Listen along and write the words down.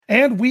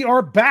And we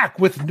are back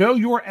with Know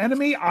Your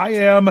Enemy. I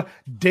am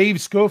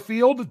Dave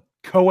Schofield,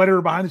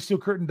 co-editor behind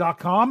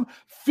thesteelcurtain.com,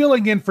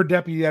 filling in for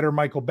Deputy Editor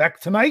Michael Beck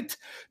tonight.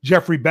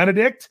 Jeffrey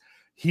Benedict,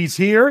 he's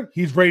here.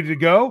 He's ready to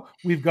go.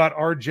 We've got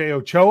RJ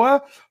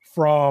Ochoa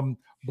from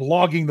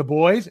Blogging the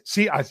Boys.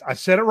 See, I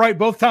said it right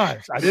both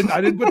times. I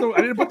didn't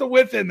put the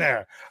with in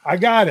there. I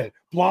got it.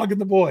 Blogging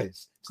the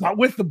Boys. It's not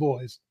with the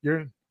boys.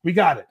 We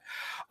got it.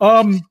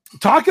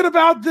 Talking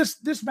about this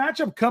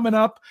matchup coming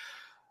up.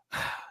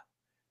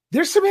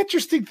 There's some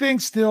interesting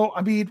things still.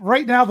 I mean,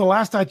 right now, the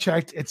last I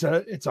checked, it's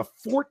a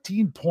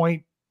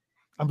 14-point.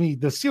 I mean,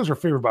 the Steelers are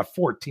favored by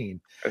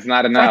 14. It's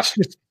not enough.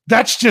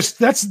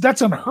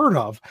 That's unheard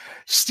of.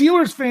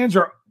 Steelers fans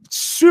are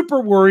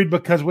super worried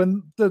because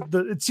when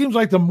it seems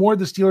like the more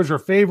the Steelers are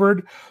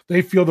favored,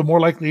 they feel the more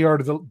likely they are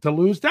to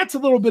lose. That's a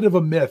little bit of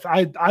a myth.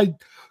 I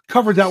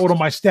covered that one on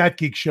my Stat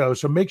Geek show,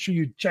 so make sure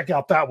you check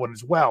out that one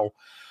as well.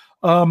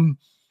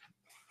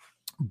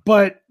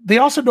 But they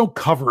also don't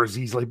cover as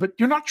easily. But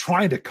you're not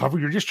trying to cover.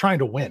 You're just trying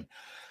to win.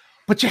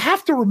 But you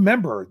have to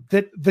remember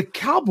that the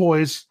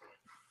Cowboys,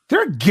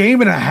 they're a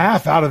game and a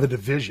half out of the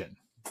division.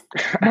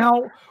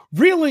 Now,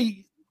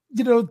 really,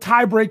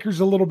 tiebreakers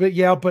a little bit,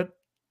 yeah, but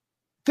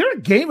they're a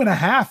game and a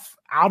half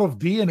out of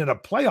being in a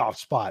playoff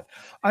spot.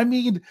 I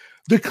mean,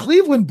 the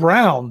Cleveland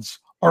Browns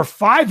are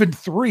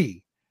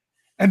 5-3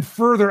 and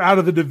further out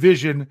of the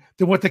division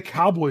than what the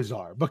Cowboys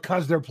are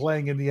because they're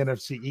playing in the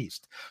NFC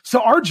East. So,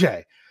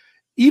 RJ,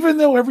 even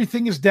though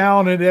everything is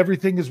down and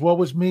everything is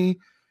woe is me,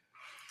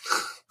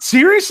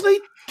 seriously,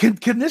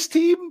 can this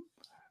team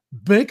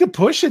make a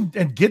push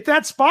and get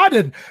that spot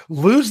and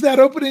lose that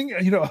opening,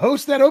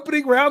 host that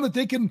opening round that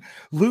they can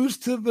lose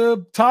to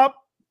the top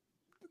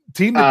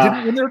team that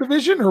didn't win their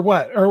division, or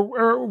what?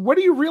 Or what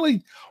do you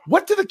really,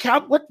 what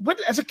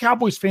as a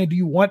Cowboys fan do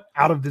you want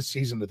out of this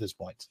season at this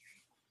point?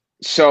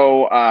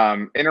 So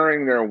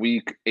entering their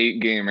week 8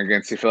 game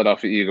against the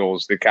Philadelphia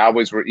Eagles, the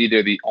Cowboys were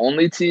either the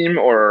only team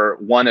or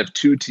one of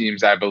 2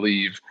 teams, I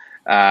believe,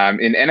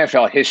 in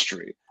NFL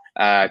history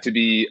to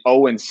be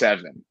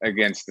 0-7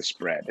 against the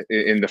spread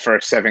in the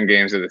first 7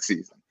 games of the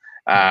season.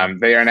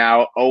 They are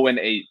now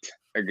 0-8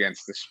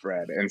 against the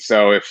spread. And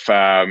so if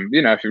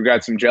you've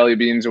got some jelly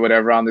beans or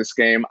whatever on this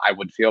game, I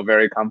would feel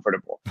very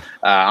comfortable,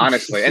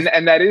 honestly.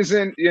 And that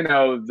isn't,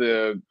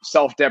 the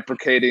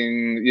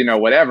self-deprecating,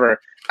 whatever.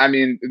 I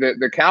mean,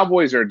 the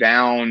Cowboys are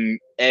down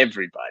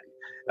everybody.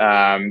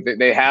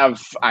 They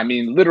have,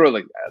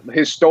 literally,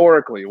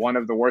 historically, one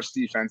of the worst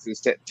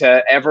defenses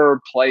to ever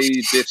play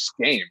this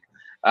game.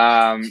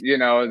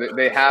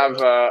 They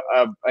have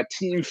a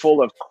team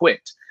full of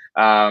quit.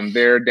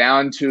 They're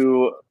down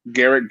to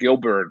Garrett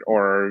Gilbert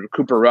or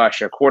Cooper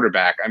Rush, a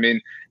quarterback. I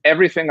mean,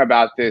 everything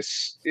about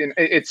this,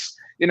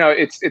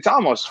 it's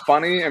almost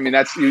funny. I mean,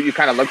 that's you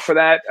kind of look for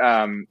that.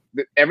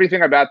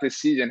 Everything about this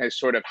season has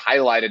sort of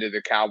highlighted to the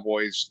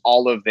Cowboys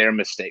all of their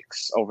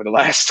mistakes over the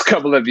last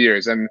couple of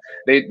years. And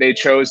they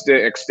chose to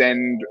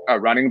extend a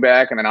running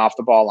back and an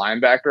off-the-ball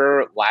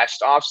linebacker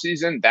last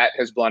offseason. That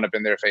has blown up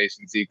in their face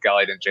in Zeke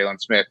Elliott and Jalen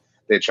Smith.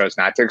 They chose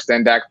not to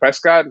extend Dak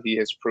Prescott. He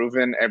has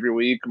proven every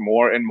week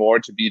more and more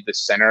to be the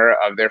center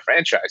of their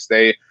franchise.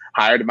 They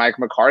hired Mike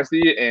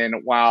McCarthy, and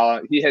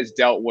while he has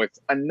dealt with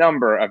a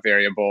number of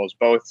variables,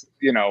 both,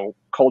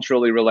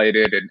 culturally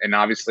related and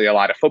obviously a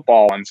lot of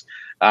football ones,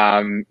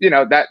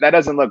 that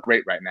doesn't look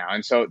great right now.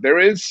 And so there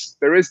is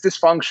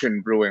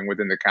dysfunction brewing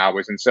within the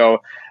Cowboys. And so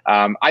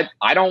I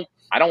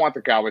don't want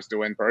the Cowboys to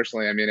win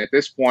personally. I mean, at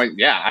this point,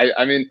 yeah,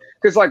 I mean,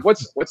 because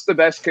what's the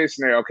best case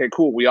scenario? Okay,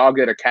 cool. We all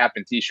get a cap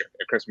and T-shirt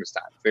at Christmas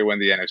time if they win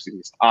the NFC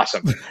East.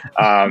 Awesome.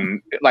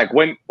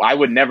 When I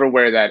would never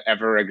wear that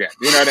ever again.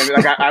 You know what I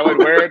mean? I would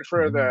wear it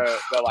for the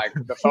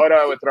photo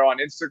I would throw on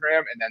Instagram,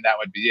 and then that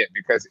would be it,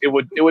 because it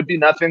would be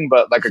nothing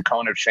but like a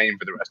cone of shame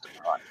for the rest of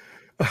my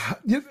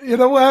life. You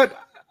know what?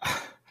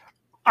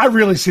 I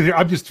really see it.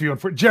 I'm just feeling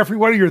for Jeffrey.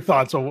 What are your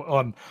thoughts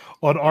on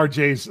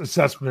RJ's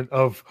assessment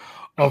of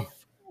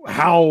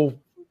how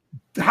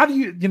do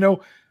you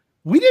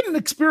we didn't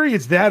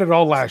experience that at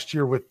all last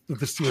year with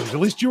the Steelers. At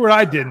least you or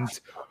I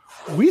didn't.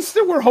 We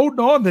still were holding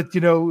on that,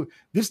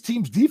 this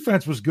team's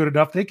defense was good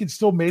enough. They can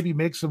still maybe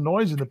make some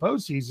noise in the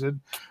postseason.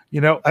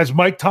 As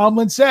Mike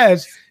Tomlin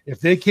says, if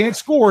they can't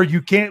score,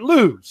 you can't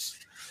lose.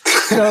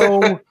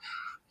 So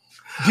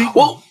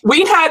well,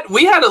 we had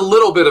a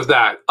little bit of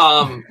that.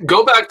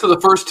 Go back to the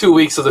first 2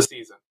 weeks of the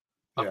season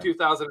of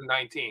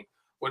 2019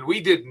 when we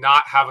did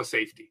not have a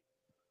safety.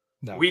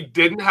 No. We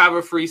didn't have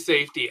a free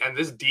safety, and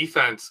this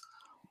defense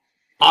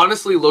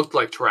honestly looked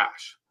like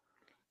trash.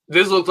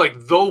 This looked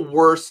like the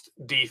worst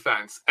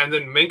defense. And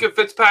then Minkah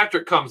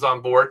Fitzpatrick comes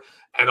on board,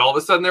 and all of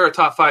a sudden they're a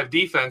top 5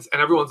 defense,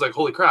 and everyone's like,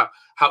 holy crap,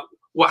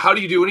 how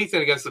do you do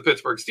anything against the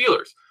Pittsburgh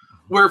Steelers?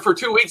 Where for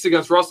 2 weeks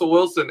against Russell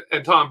Wilson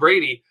and Tom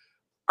Brady,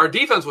 our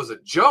defense was a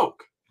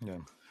joke. Yeah.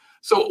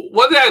 So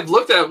what I've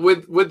looked at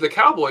with the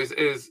Cowboys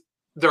is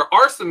there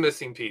are some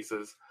missing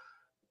pieces,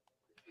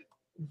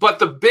 but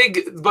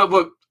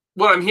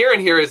what I'm hearing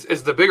here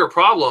is the bigger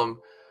problem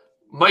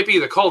might be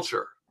the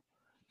culture.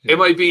 Yeah. It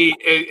might be,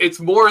 it's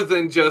more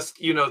than just,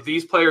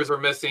 these players are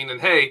missing and,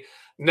 hey,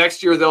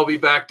 Next year they'll be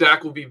back.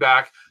 Dak will be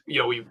back. You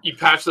know, you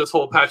patch this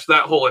hole, patch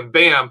that hole, and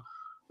bam,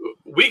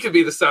 we could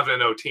be the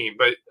 7-0 team.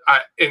 But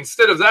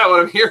instead of that, what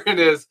I'm hearing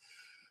is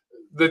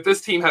that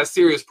this team has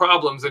serious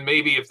problems, and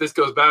maybe if this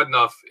goes bad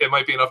enough, it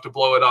might be enough to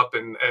blow it up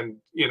and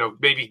you know,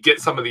 maybe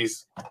get some of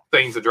these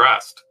things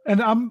addressed.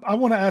 And I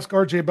want to ask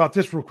RJ about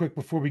this real quick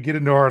before we get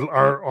into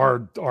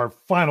our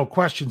final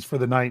questions for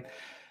the night.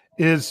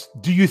 Is,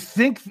 do you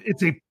think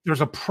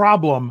there's a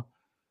problem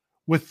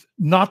with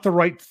not the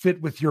right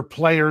fit with your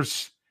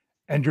players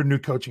and your new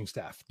coaching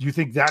staff? Do you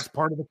think that's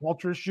part of the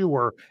culture issue,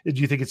 or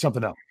do you think it's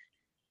something else?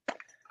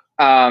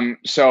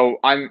 So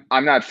I'm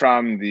not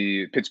from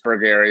the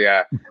Pittsburgh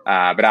area,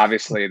 but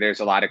obviously there's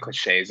a lot of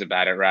cliches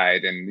about it,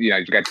 right? And, you know,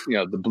 you got, you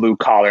know, the blue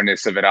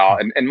collarness of it all.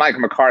 And Mike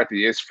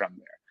McCarthy is from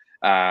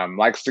there.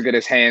 Likes to get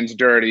his hands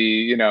dirty,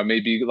 you know,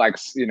 maybe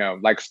likes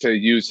to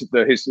use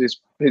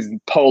his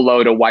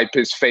polo to wipe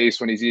his face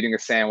when he's eating a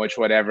sandwich,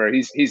 whatever.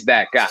 He's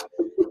that guy.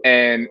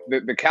 And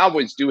the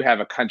Cowboys do have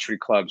a country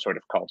club sort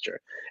of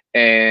culture.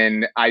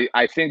 And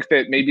I think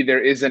that maybe there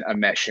isn't a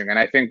meshing. And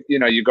I think, you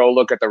know, you go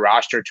look at the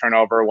roster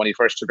turnover when he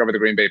first took over the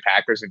Green Bay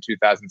Packers in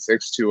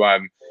 2006 to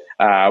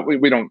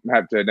we don't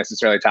have to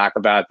necessarily talk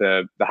about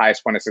the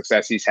highest point of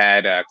success he's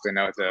had, because I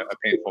know it's a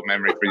painful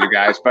memory for you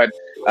guys. But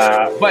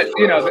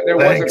you know,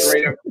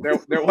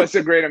 there was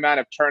a great amount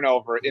of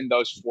turnover in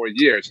those 4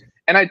 years.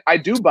 And I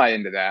do buy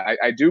into that.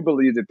 I do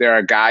believe that there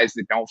are guys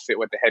that don't fit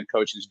what the head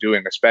coach is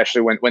doing,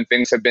 especially when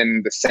things have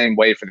been the same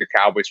way for the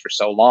Cowboys for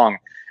so long.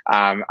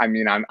 I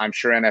mean, I'm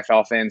sure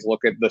NFL fans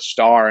look at the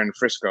Star in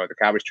Frisco, the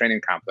Cowboys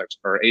training complex,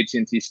 or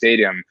AT&T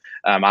Stadium,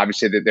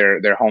 obviously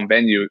their home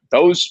venue.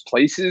 Those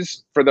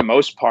places, for the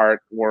most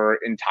part, were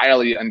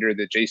entirely under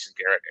the Jason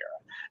Garrett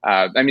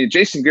era. I mean,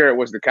 Jason Garrett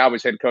was the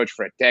Cowboys head coach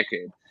for a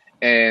decade.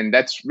 And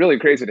that's really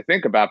crazy to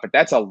think about, but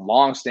that's a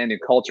long-standing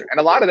culture.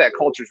 And a lot of that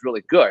culture is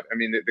really good. I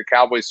mean, the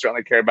Cowboys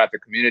certainly care about the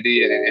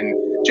community,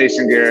 and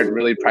Jason Garrett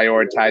really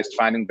prioritized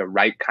finding the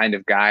right kind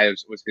of guy,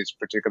 was his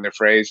particular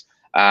phrase.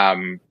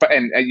 But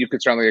you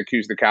could certainly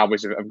accuse the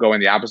Cowboys of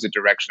going the opposite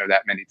direction of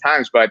that many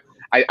times. But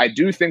I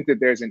do think that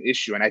there's an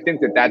issue, and I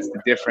think that that's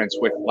the difference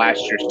with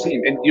last year's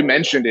team. And you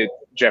mentioned it,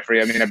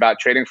 Jeffrey, I mean, about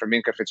trading for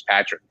Minkah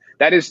Fitzpatrick.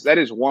 That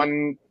is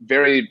one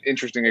very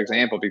interesting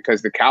example,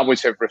 because the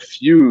Cowboys have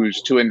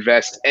refused to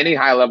invest any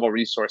high-level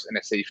resource in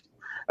a safety.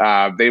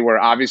 They were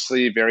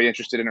obviously very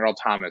interested in Earl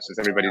Thomas, as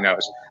everybody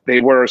knows.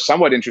 They were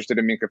somewhat interested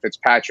in Minkah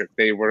Fitzpatrick.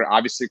 They were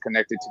obviously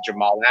connected to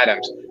Jamal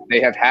Adams.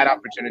 They have had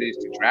opportunities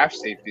to draft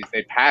safeties.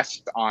 They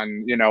passed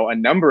on, you know, a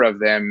number of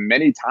them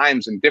many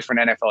times in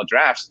different NFL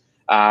drafts.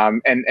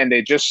 And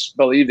they just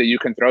believe that you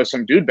can throw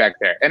some dude back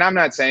there. And I'm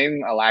not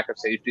saying a lack of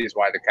safety is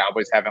why the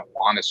Cowboys haven't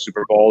won a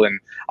Super Bowl in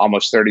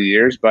almost 30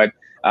 years, but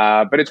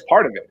it's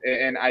part of it.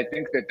 And I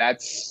think that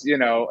that's, you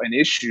know, an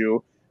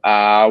issue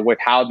with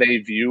how they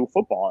view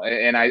football.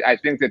 And I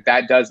think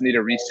that does need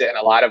a reset in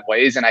a lot of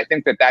ways. And I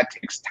think that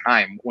takes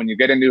time. When you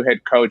get a new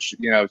head coach,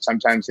 you know,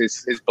 sometimes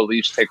his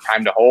beliefs take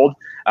time to hold.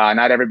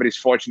 Not everybody's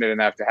fortunate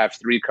enough to have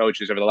 3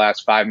 coaches over the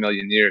last 5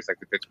 million years like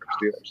the Pittsburgh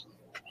Steelers.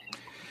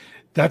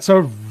 That's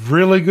a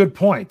really good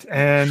point.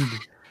 And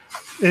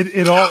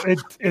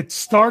it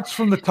starts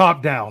from the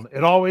top down.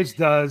 It always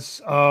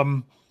does.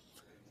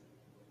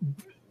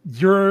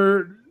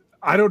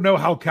 I don't know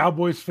how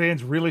Cowboys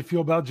fans really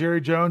feel about Jerry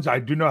Jones. I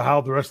do know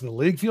how the rest of the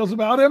league feels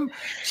about him.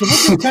 So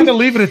we're going to kind of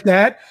leave it at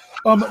that.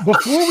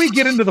 Before we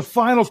get into the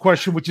final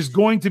question, which is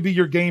going to be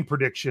your game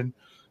prediction,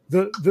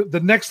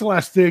 the next to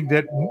last thing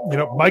that, you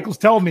know, Michael's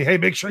telling me, hey,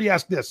 make sure you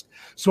ask this.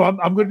 So I'm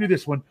going to do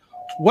this one.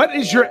 What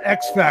is your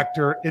X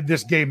factor in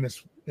this game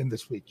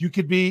this week? You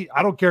could be,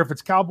 I don't care if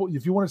it's Cowboy,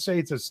 if you want to say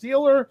it's a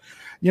Steeler,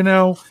 you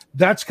know,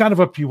 that's kind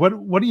of up to you.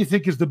 What do you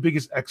think is the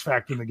biggest X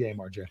factor in the game,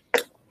 RJ?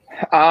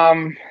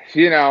 I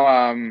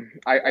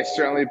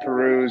certainly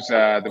peruse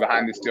the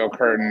Behind the Steel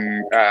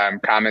Curtain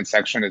comment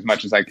section as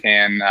much as I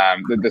can.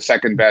 The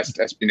second best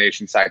SB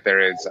Nation site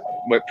there is,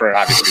 for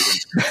obvious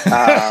reasons.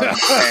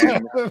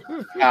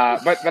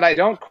 But I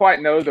don't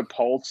quite know the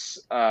pulse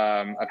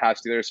of how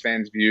Steelers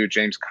fans view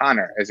James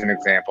Conner, as an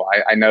example.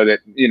 I know that,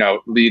 you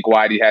know,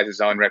 league-wide he has his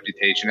own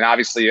reputation, and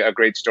obviously a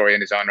great story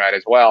in his own right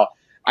as well.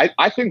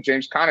 I think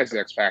James Conner is the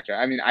X factor.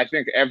 I mean, I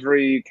think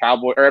every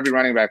Cowboy or every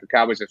running back the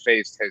Cowboys have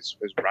faced has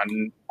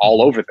run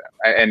all over them,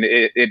 and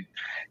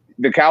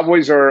the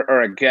Cowboys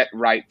are a get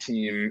right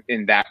team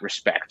in that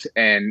respect.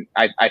 And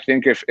I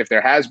think if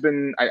there has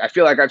been, I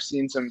feel like I've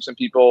seen some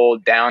people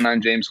down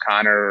on James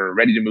Conner or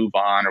ready to move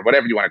on or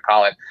whatever you want to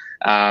call it.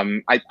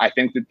 I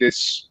think that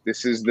this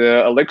is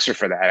the elixir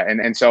for that.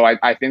 And so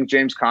I think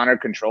James Conner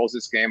controls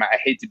this game. I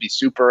hate to be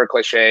super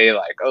cliche,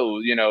 like, oh,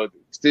 you know,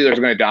 Steelers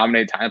are going to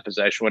dominate time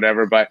possession,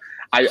 whatever. But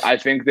I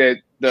think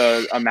that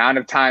the amount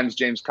of times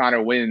James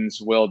Conner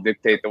wins will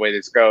dictate the way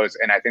this goes.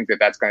 And I think that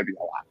that's going to be a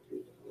lot.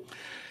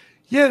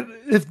 Yeah.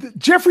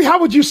 Jeffrey, how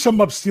would you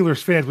sum up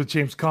Steelers fans with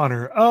James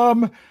Conner?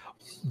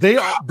 They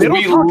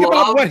don't talk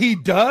about what he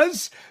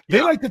does.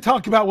 They like to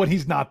talk about when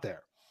he's not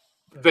there.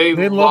 They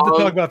love to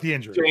talk about the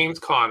injury. James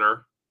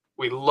Conner.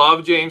 We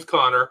love James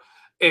Conner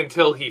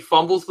until he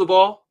fumbles the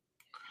ball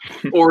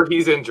or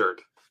he's injured.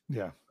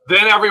 Yeah.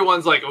 Then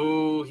everyone's like,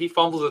 "Ooh, he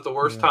fumbles at the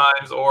worst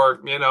times,"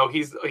 or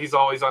he's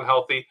always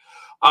unhealthy.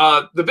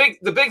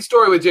 The big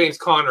story with James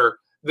Conner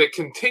that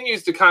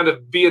continues to kind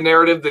of be a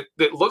narrative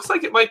that looks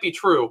like it might be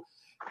true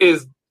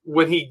is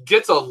when he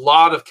gets a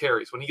lot of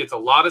carries, when he gets a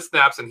lot of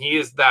snaps, and he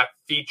is that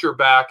feature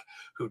back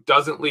who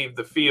doesn't leave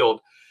the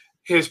field,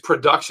 his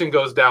production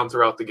goes down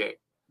throughout the game.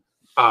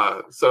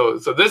 So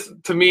this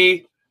to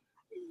me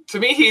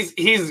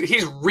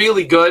he's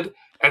really good,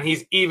 and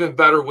he's even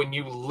better when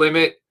you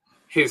limit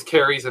his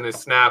carries and his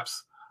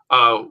snaps.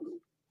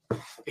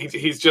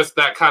 He's just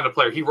that kind of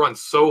player. He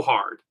runs so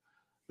hard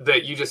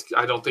that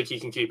I don't think he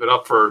can keep it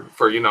up for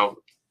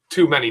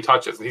too many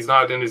touches. He's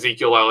not an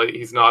Ezekiel Elliott.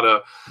 He's not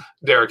a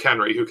Derrick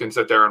Henry who can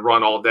sit there and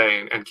run all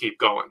day and keep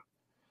going.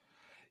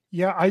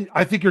 Yeah,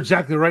 I think you're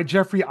exactly right,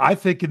 Jeffrey. I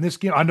think in this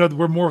game, I know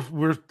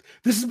that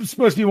this is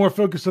supposed to be more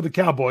focused on the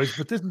Cowboys,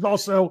 but this is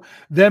also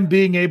them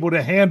being able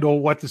to handle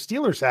what the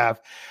Steelers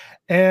have.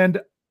 And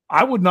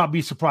I would not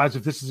be surprised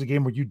if this is a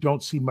game where you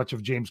don't see much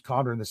of James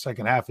Conner in the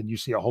second half and you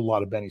see a whole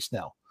lot of Benny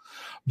Snell,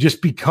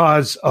 just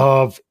because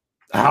of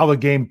how the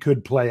game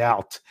could play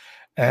out.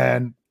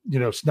 And,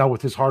 Snell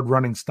with his hard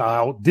running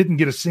style didn't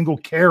get a single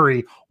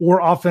carry or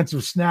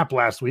offensive snap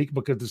last week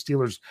because the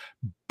Steelers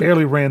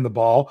barely ran the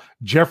ball.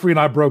 Jeffrey and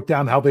I broke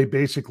down how they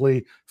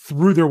basically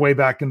threw their way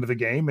back into the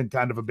game and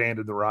kind of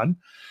abandoned the run.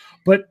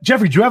 But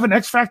Jeffrey, do you have an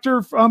X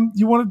factor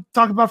you want to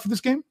talk about for this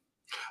game?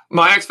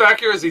 My X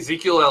factor is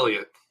Ezekiel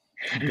Elliott.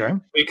 Okay.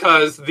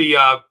 Because the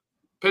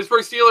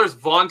Pittsburgh Steelers'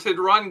 vaunted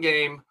run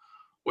game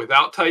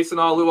without Tyson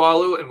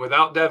Alualu and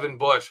without Devin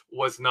Bush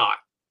was not.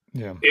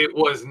 Yeah. It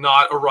was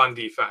not a run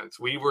defense.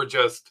 We were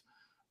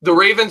the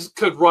Ravens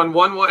could run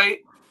one way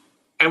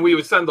and we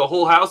would send the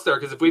whole house there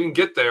because if we didn't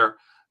get there,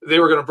 they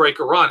were going to break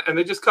a run. And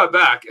they just cut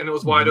back and it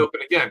was wide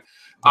open again.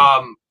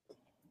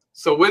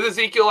 So with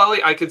Ezekiel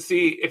Elliott, I could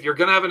see if you're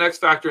going to have an X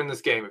factor in this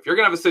game, if you're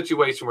going to have a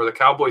situation where the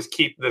Cowboys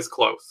keep this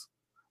close,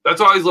 that's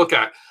what I always look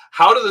at.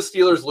 How do the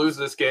Steelers lose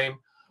this game?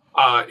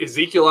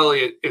 Ezekiel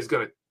Elliott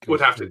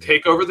would have to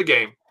take over the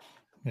game.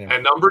 Yeah.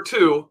 And number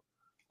two,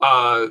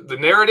 the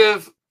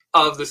narrative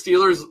of the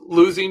Steelers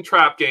losing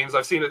trap games.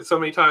 I've seen it so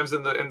many times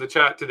in the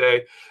chat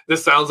today.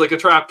 This sounds like a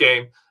trap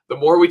game. The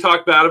more we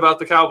talk bad about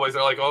the Cowboys,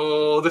 they're like,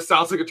 "Oh, this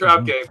sounds like a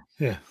trap game."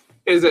 Yeah.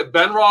 Is it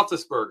Ben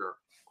Roethlisberger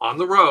on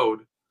the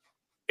road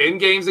in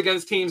games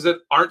against teams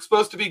that aren't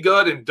supposed to be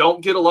good and don't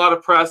get a lot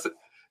of press?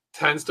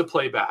 Tends to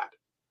play bad,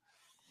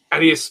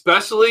 and he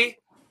especially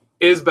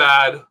is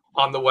bad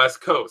on the West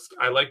Coast.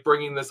 I like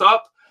bringing this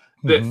up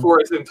that for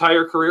his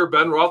entire career,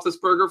 Ben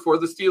Roethlisberger for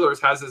the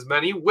Steelers has as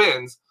many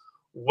wins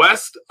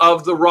west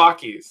of the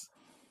Rockies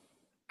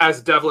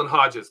as Devlin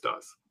Hodges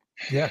does.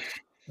 Yeah.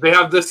 They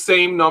have the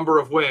same number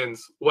of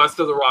wins west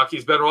of the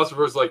Rockies. Ben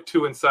Roethlisberger is like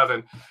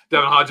 2-7.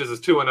 Devin Hodges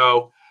is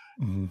 2-0.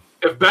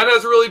 If Ben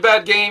has a really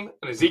bad game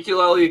and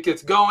Ezekiel Elliott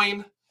gets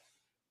going,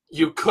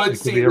 you could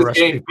see this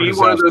game be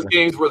one of those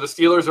games where the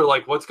Steelers are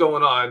like, "What's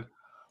going on?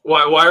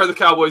 Why are the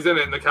Cowboys in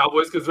it?" And the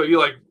Cowboys, because they'd be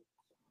like,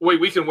 "Wait,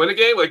 we can win a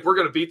game? Like, we're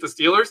going to beat the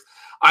Steelers?"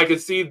 I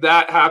could see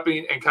that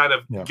happening and kind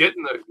of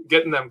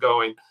getting them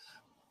going.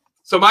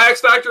 So my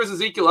X factor is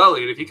Ezekiel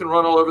Elliott. If he can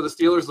run all over the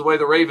Steelers the way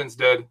the Ravens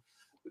did,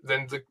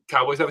 then the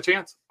Cowboys have a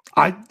chance.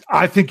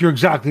 I think you're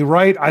exactly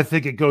right. I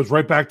think it goes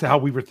right back to how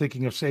we were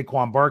thinking of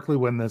Saquon Barkley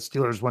when the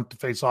Steelers went to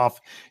face off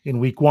in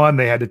week 1.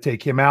 They had to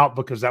take him out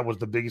because that was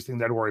the biggest thing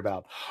to worry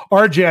about.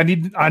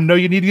 RJ, I know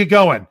you need to get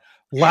going.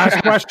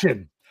 Last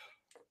question.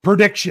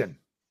 Prediction.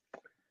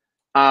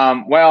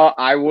 Well,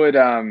 I would.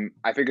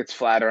 I think it's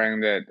flattering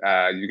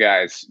that you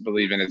guys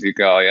believe in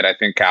Ezekiel Elliott. I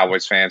think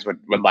Cowboys fans would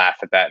laugh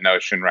at that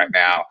notion right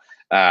now.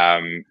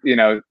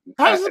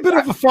 Has a bit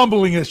of a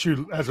fumbling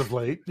issue as of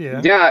late.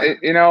 Yeah. Yeah.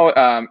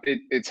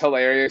 It's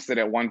hilarious that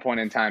at one point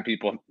in time,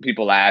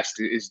 people asked,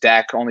 "Is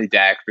Dak only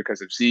Dak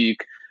because of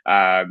Zeke?"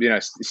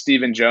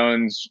 Stephen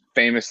Jones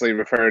famously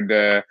referred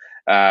to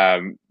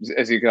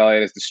Ezekiel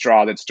Elliott as the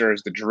straw that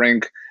stirs the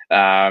drink.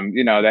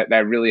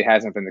 That really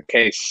hasn't been the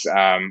case,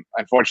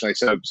 unfortunately.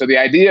 So the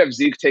idea of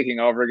Zeke taking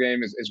over a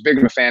game is as big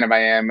of a fan as I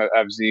am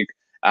of Zeke.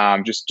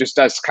 Just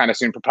does kind of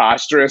seem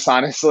preposterous,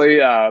 honestly.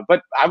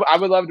 But I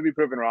would love to be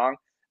proven wrong.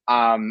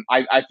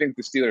 I think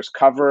the Steelers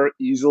cover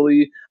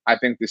easily. I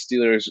think the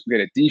Steelers get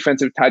a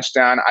defensive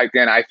touchdown.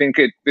 I think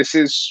this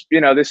is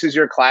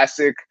your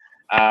classic.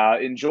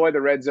 Enjoy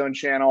the Red Zone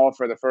channel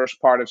for the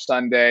first part of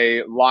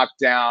Sunday. Lock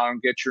down,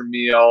 get your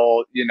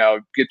meal,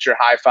 get your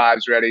high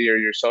fives ready or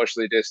your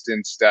socially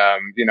distanced,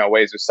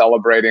 ways of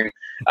celebrating.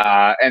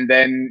 And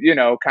then,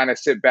 kind of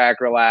sit back,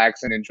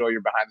 relax, and enjoy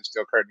your behind the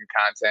steel curtain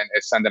content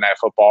as Sunday Night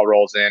Football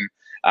rolls in.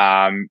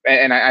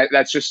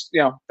 That's just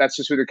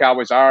who the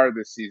Cowboys are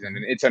this season.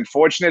 And it's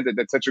unfortunate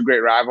that such a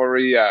great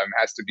rivalry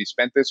has to be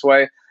spent this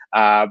way.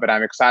 But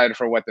I'm excited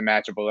for what the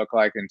matchup will look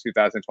like in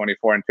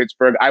 2024 in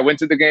Pittsburgh. I went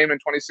to the game in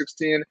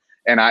 2016,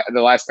 and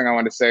the last thing I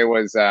wanted to say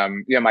was,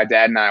 my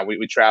dad and I,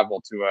 we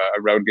travel to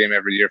a road game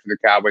every year for the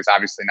Cowboys,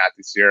 obviously not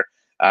this year.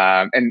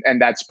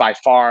 And that's by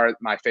far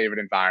my favorite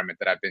environment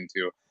that I've been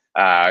to.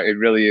 It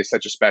really is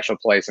such a special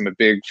place. I'm a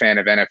big fan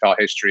of NFL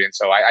history, and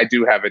so I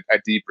do have a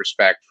deep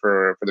respect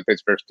for the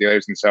Pittsburgh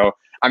Steelers. And so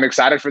I'm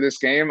excited for this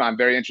game. I'm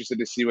very interested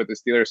to see what the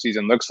Steelers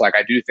season looks like.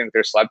 I do think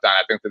they're slept on.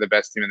 I think they're the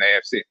best team in the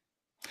AFC.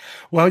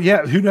 Well,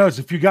 yeah, who knows?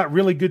 If you got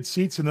really good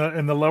seats in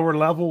the lower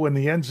level in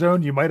the end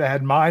zone, you might have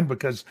had mine,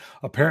 because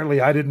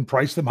apparently I didn't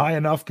price them high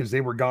enough because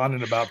they were gone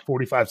in about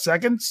 45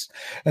 seconds.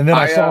 And then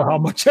I saw how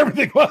much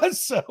everything was.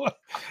 So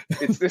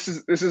this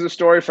is a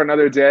story for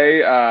another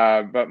day.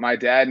 But my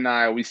dad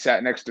and we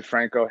sat next to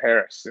Franco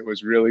Harris. It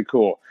was really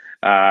cool.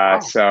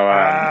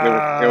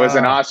 It was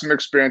an awesome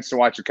experience to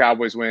watch the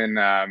Cowboys win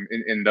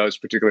in those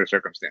particular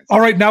circumstances. All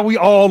right, now we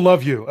all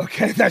love you.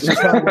 Okay, that's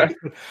just how it works.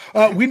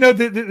 We know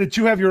that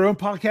you have your own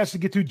podcast to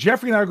get to.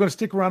 Jeffrey and I are going to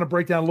stick around and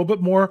break down a little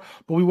bit more,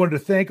 but we wanted to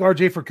thank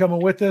RJ for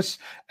coming with us.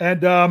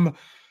 And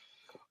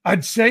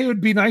I'd say it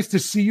would be nice to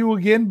see you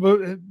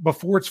again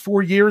before it's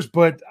 4 years,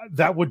 but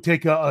that would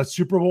take a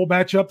Super Bowl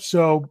matchup.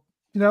 So,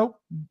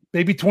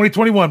 maybe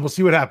 2021. We'll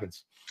see what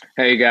happens.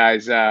 Hey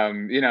guys,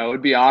 it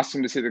would be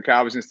awesome to see the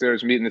Cowboys and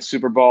Steelers meet in the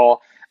Super Bowl.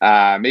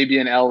 Maybe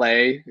in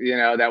LA,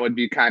 that would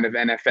be kind of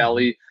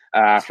NFL-y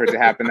for it to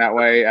happen that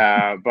way.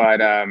 But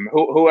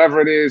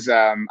whoever it is,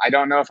 I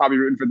don't know if I'll be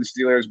rooting for the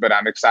Steelers, but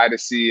I'm excited to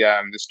see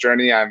this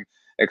journey. I'm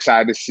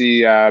excited to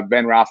see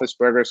Ben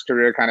Roethlisberger's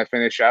career kind of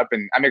finish up,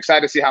 and I'm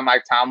excited to see how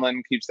Mike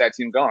Tomlin keeps that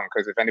team going,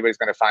 because if anybody's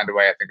going to find a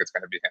way, I think it's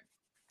going to be him.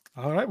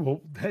 All right.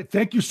 Well, hey,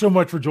 thank you so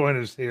much for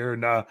joining us here,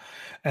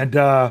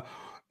 and.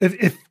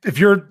 If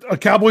you're a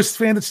Cowboys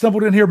fan that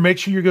stumbled in here, make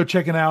sure you go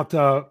checking out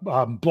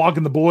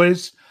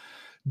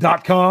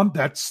bloggingtheboys.com.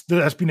 That's the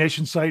SB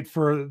Nation site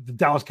for the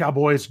Dallas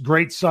Cowboys.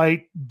 Great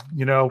site.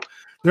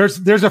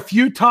 There's a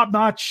few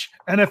top-notch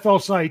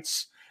NFL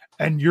sites,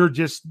 and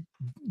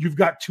you've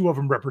got two of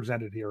them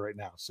represented here right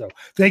now. So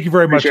thank you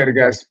very much. Appreciate it,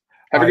 guys.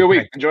 Have a good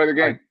week. Enjoy the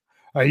game.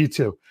 All right, you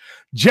too.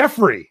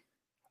 Jeffrey,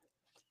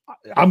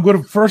 I'm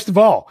going to, first of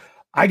all,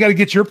 I got to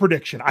get your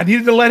prediction. I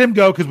needed to let him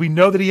go because we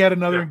know that he had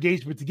another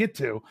engagement to get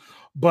to,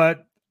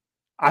 but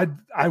I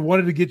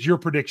wanted to get your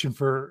prediction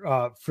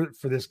for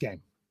this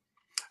game.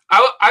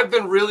 I've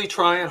been really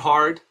trying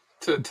hard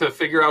to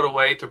figure out a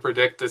way to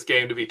predict this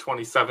game to be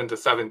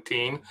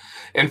 27-17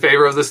 in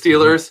favor of the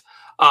Steelers,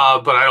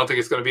 but I don't think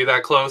it's going to be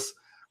that close.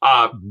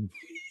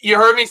 You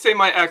heard me say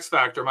my X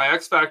factor. My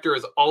X factor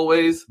is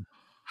always,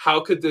 how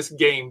could this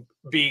game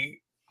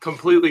be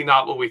completely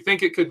not what we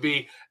think it could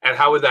be, and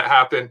how would that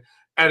happen?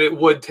 And it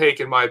would take,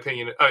 in my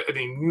opinion, an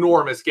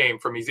enormous game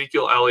from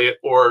Ezekiel Elliott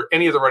or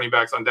any of the running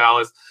backs on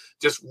Dallas,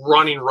 just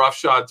running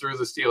roughshod through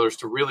the Steelers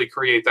to really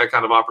create that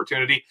kind of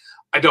opportunity.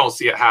 I don't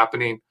see it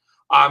happening.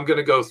 I'm going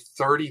to go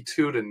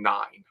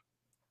 32-9.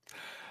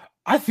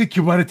 I think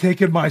you might have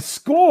taken my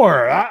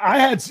score.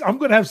 I'm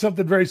going to have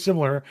something very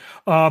similar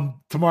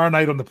tomorrow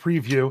night on the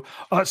preview.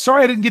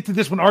 Sorry I didn't get to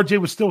this when RJ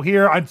was still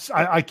here.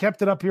 I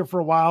kept it up here for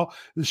a while.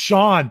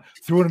 Sean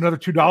threw in another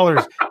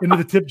 $2 into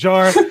the tip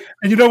jar.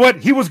 And you know what?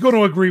 He was going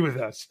to agree with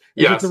us.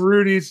 Yes. The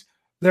Rudies,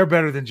 they're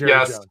better than Jerry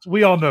Jones.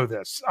 We all know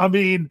this. I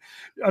mean,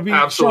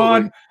 Absolutely.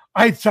 Sean,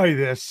 I tell you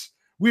this.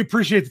 We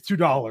appreciate the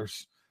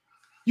 $2.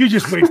 You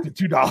just wasted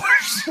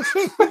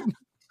 $2.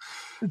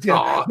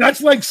 Yeah,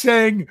 that's like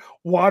saying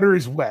water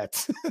is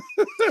wet.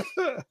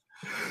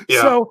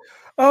 Yeah. So,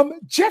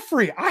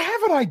 Jeffrey, I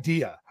have an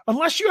idea.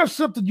 Unless you have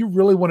something you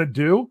really want to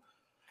do,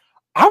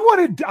 I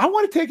want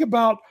to take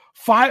about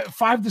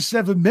 5 to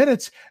 7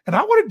 minutes, and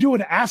I want to do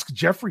an Ask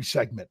Jeffrey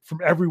segment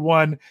from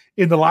everyone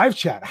in the live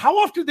chat. How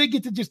often do they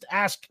get to just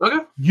ask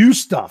you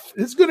stuff?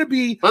 It's going to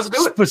be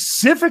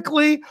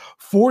specifically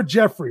for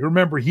Jeffrey.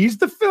 Remember, he's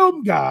the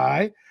film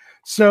guy.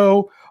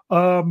 So,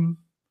 I want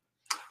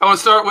to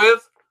start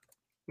with,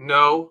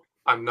 no,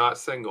 I'm not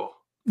single.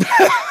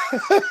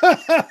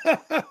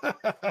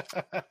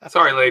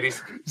 Sorry,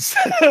 ladies.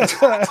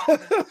 I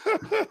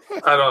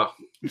don't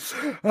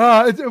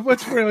know.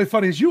 What's really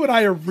funny is you and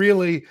I are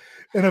really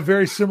in a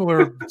very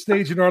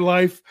stage in our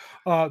life,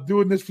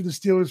 doing this for the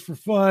Steelers for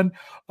fun.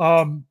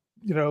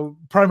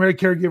 Primary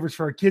caregivers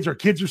for our kids. Our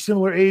kids are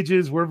similar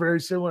ages. We're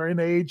very similar in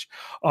age.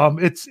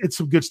 It's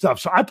some good stuff.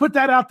 So I put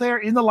that out there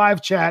in the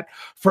live chat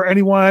for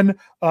anyone.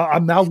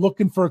 I'm now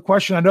looking for a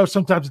question. I know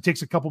sometimes it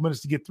takes a couple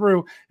minutes to get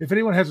through. If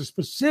anyone has a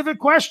specific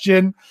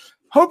question,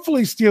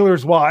 hopefully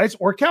Steelers wise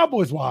or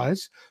Cowboys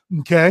wise,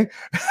 okay.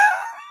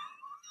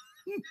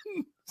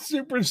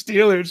 Super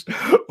Steelers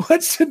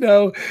wants to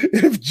know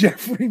if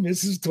Jeffrey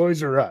misses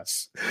Toys R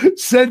Us.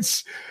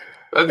 Since,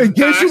 in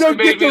case you don't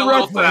get the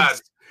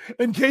reference.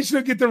 In case you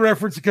don't get the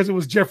reference, because it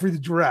was Jeffrey the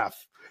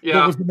Giraffe. Yeah.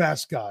 That was the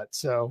mascot.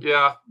 So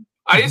yeah.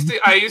 I used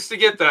to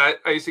get that.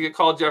 I used to get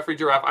called Jeffrey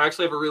Giraffe. I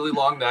actually have a really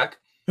long neck.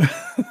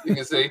 You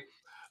can see.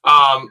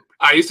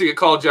 I used to get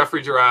called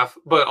Jeffrey Giraffe,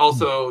 but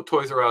also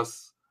Toys R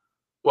Us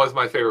was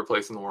my favorite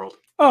place in the world.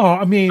 Oh,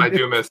 I mean, I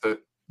do miss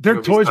it.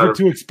 Their toys were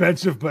too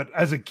expensive, but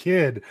as a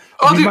kid,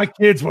 my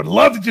kids would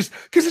love to just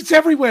because it's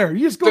everywhere.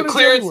 You just go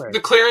the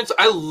clearance.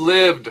 I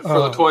lived for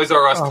the Toys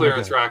R Us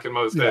clearance rack in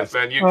most days,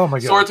 man. You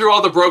sort through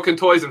all the broken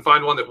toys and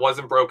find one that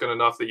wasn't broken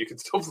enough that you could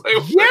still play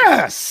with.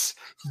 Yes.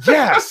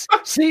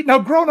 See, now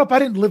growing up, I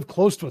didn't live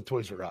close to a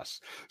Toys R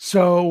Us.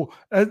 So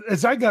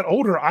as I got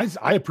older,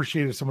 I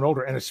appreciated someone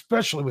older, and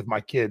especially with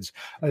my kids,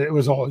 it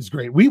was always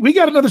great. We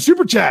got another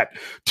super chat,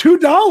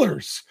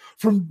 $2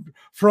 from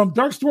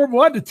Darkstorm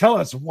 1 to tell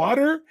us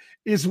water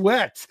is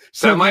wet.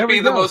 So that might be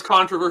the most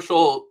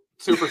controversial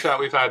super chat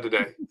we've had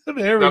today.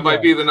 That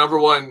might be the number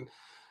one.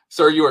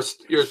 Sir, you're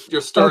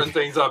stirring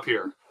things up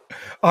here.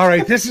 All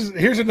right,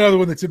 here's another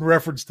one that's in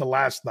reference to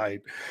last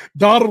night.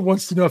 Donald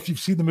wants to know if you've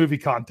seen the movie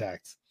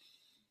Contact.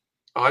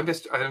 Oh, I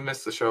missed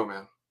the show,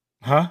 man.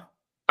 Huh?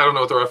 I don't know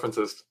what the reference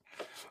is.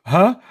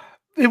 Huh?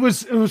 It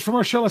was from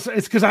our show last night.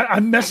 It's because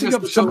I'm messing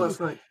up last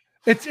night.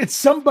 It's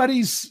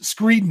somebody's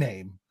screen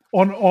name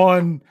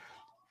on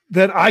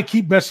that I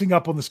keep messing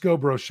up on the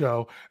Scobro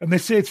show, and they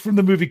say it's from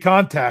the movie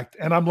Contact,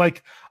 and I'm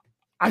like,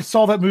 I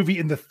saw that movie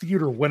in the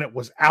theater when it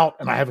was out,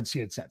 and I haven't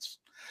seen it since.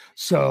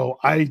 So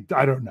I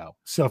don't know.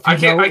 So if I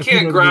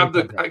can't grab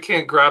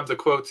the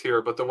quotes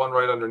here, but the one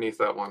right underneath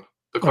that one,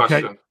 the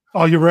question. Okay.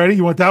 Oh, you ready?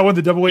 You want that one?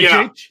 The double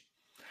HH?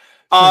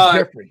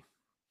 Jeffrey.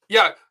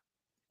 Yeah.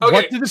 Okay.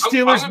 What do the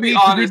Steelers need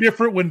to do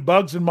different when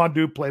Buggs and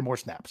Mondu play more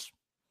snaps?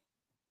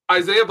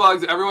 Isaiah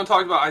Buggs, everyone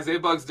talked about Isaiah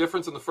Buggs'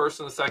 difference in the first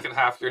and the second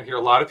half. You're going to hear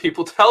a lot of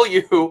people tell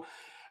you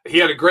he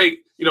had a great,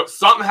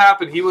 something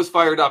happened. He was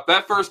fired up.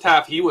 That first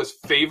half, he was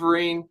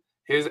favoring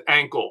his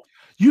ankle.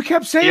 You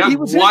kept saying he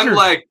was one injured.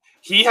 Leg.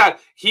 He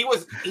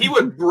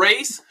would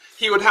brace.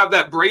 He would have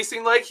that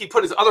bracing leg. He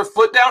put his other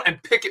foot down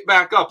and pick it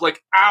back up.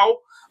 Like, ow.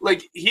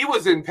 Like, he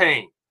was in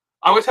pain.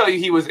 I would tell you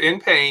he was in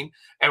pain.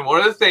 And one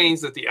of the things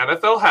that the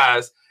NFL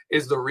has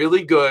is the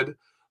really good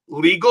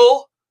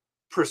legal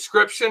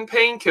prescription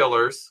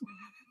painkillers.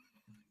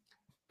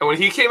 And when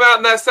he came out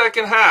in that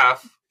second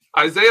half,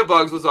 Isaiah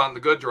Buggs was on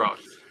the good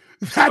drugs.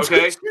 That's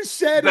what you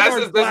said. This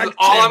is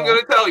all I'm going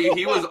to tell you.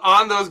 He was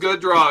on those good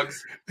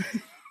drugs.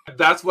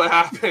 That's what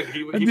happened.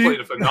 He played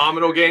a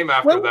phenomenal game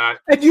after that.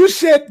 And you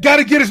said got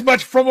to get as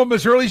much from them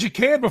as early as you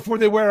can before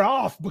they wear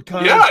off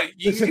because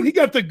he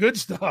got the good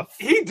stuff.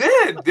 He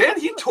did. Then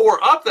he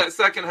tore up that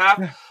second half.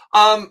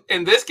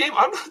 In this game,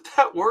 I'm not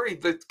that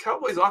worried. The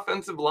Cowboys'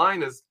 offensive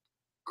line is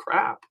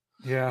crap.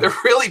 Yeah, they're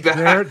really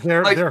bad.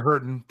 They're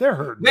hurting. They're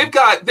hurting. They've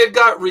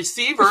got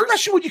receivers,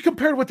 especially when you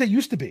compare to what they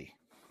used to be.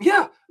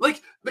 Yeah,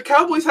 like the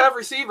Cowboys have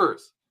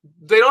receivers.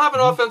 They don't have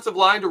an offensive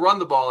line to run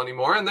the ball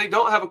anymore, and they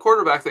don't have a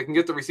quarterback that can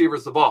get the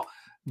receivers the ball.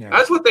 Yeah.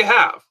 That's what they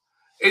have.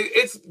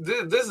 This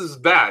is a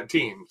bad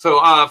team.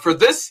 So for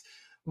this,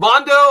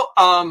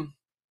 Mondo,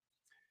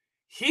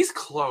 he's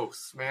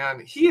close, man.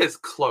 He is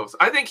close.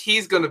 I think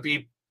he's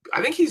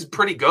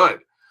pretty good.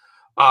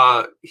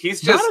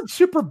 He's just not a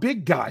super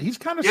big guy. He's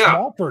kind of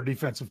small for a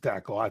defensive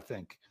tackle, I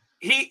think.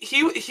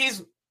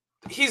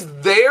 He's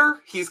there.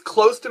 He's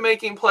close to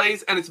making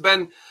plays, and it's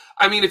been.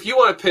 I mean, if you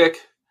want to pick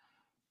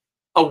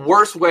a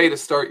worse way to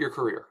start your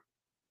career,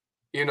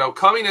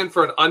 coming in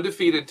for an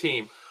undefeated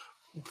team,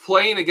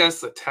 playing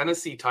against the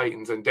Tennessee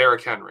Titans and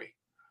Derrick Henry,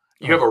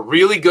 you have a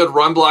really good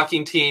run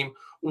blocking team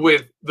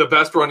with the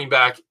best running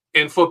back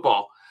in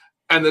football,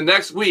 and the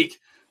next week.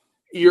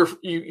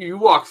 You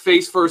walk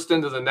face first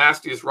into the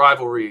nastiest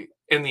rivalry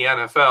in the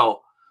NFL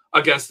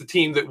against the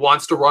team that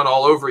wants to run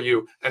all over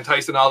you, and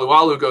Tyson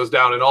Alualu goes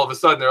down, and all of a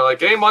sudden they're like,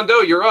 "Hey, Mondo,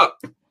 you're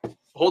up.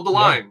 Hold the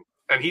line."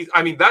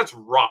 And that's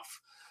rough.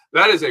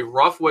 That is a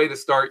rough way to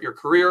start your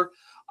career.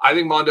 I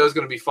think Mondo is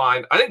going to be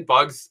fine. I think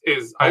Buggs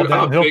is. I'm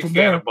a big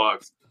fan of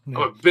Buggs. Yeah.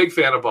 I'm a big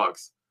fan of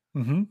Buggs.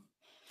 Mm-hmm.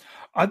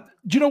 Do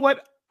you know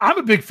what? I'm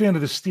a big fan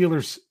of the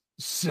Steelers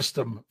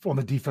system on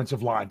the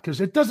defensive line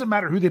because it doesn't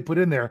matter who they put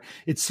in there.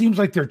 It seems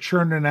like they're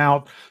churning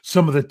out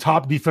some of the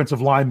top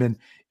defensive linemen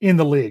in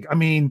the league. I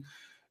mean,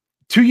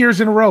 2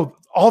 years in a row,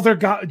 all their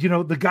guys,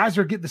 the guys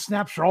are getting the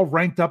snaps are all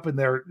ranked up in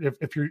there.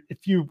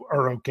 If you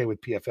are okay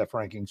with PFF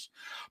rankings,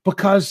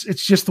 because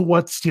it's just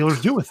what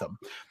Steelers do with them.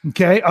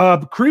 Okay.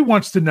 Cree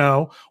wants to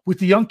know with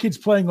the young kids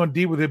playing on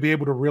D, will they be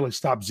able to really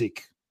stop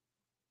Zeke?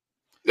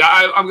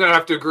 Yeah, I'm going to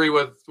have to agree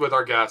with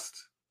our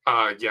guest.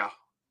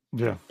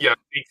 Yeah,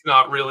 he's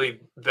not really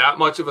that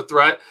much of a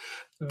threat.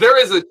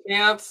 There is a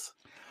chance.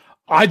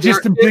 I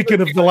just am thinking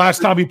of the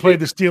last time he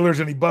played the Steelers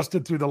and he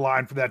busted through the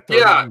line for that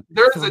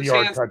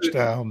 30-yard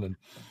touchdown.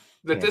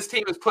 That this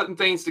team is putting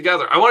things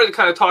together. I wanted to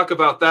kind of talk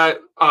about that,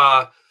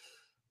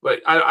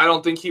 but I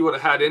don't think he would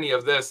have had any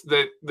of this.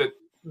 That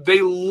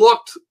they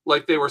looked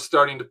like they were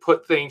starting to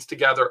put things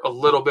together a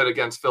little bit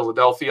against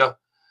Philadelphia.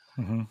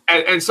 Mm-hmm.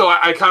 And so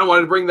I kind of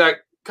wanted to bring that,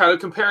 kind of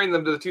comparing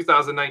them to the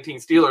 2019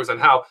 Steelers and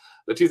how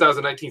the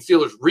 2019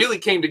 Steelers really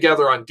came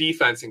together on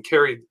defense and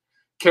carried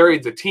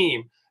the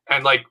team.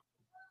 And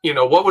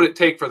what would it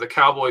take for the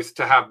Cowboys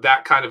to have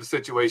that kind of a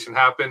situation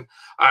happen?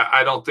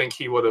 I don't think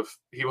he would have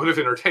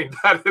entertained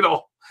that at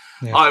all.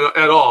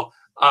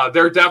 Yeah.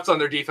 Their depth on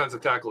their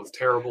defensive tackle is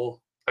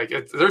terrible.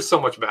 There's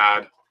so much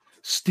bad.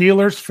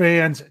 Steelers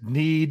fans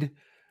need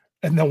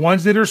And the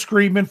ones that are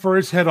screaming for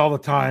his head all the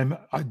time,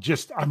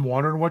 I'm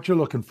wondering what you're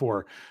looking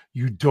for.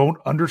 You don't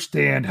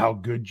understand how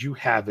good you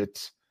have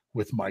it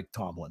with Mike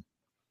Tomlin.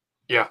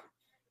 Yeah.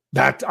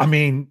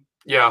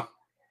 Yeah.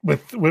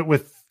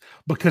 With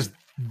because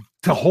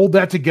to hold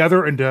that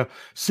together and to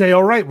say,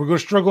 all right, we're going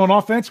to struggle on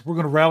offense, we're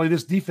going to rally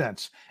this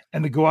defense,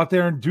 and to go out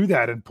there and do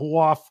that and pull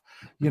off,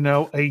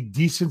 a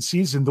decent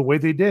season the way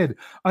they did.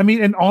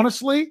 And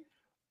honestly,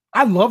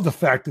 I love the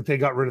fact that they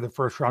got rid of the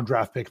first round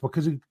draft pick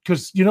because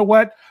you know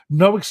what?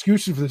 No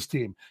excuses for this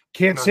team.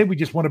 Can't say we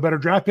just want a better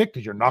draft pick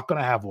because you're not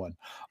going to have one.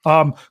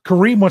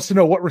 Kareem wants to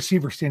know what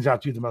receiver stands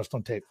out to you the most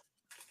on tape.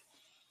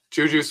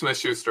 Juju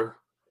Smith-Schuster.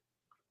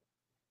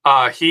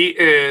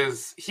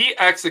 He's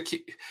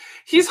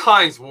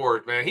Hines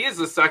Ward, man. He is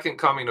the second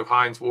coming of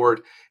Hines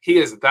Ward. He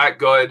is that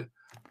good.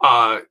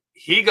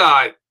 He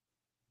got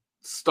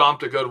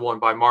stomped a good one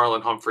by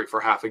Marlon Humphrey for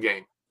half a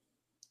game.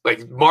 Like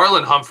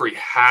Marlon Humphrey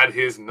had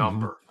his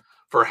number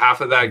for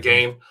half of that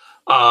game.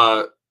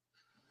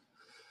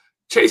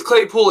 Chase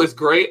Claypool is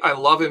great. I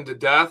love him to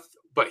death,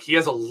 but he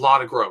has a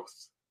lot of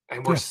growth.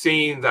 And we're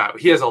seeing that.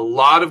 He has a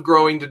lot of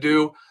growing to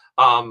do.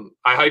 I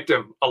hyped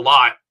him a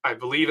lot. I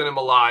believe in him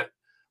a lot.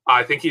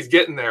 I think he's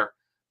getting there.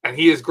 And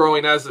he is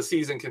growing as the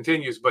season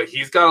continues, but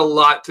he's got a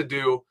lot to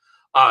do.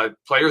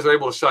 Players are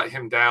able to shut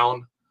him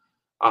down.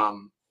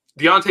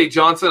 Deontay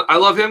Johnson, I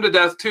love him to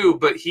death too,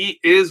 but he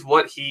is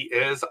what he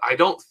is. I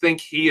don't think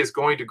he is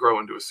going to grow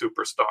into a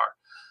superstar.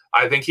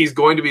 I think he's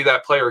going to be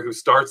that player who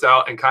starts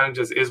out and kind of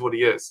just is what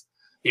he is.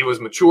 He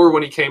was mature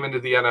when he came into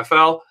the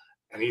NFL,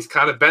 and he's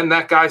kind of been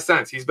that guy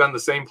since. He's been the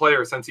same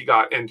player since he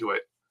got into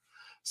it.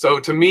 So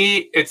to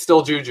me, it's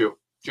still Juju.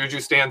 Juju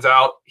stands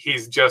out.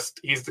 He's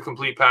the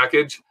complete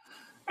package,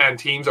 and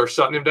teams are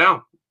shutting him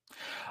down.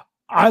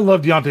 I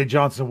love Deontay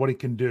Johnson, what he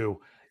can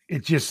do.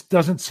 It just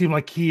doesn't seem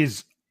like he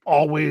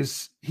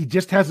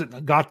just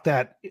hasn't got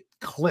that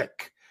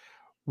click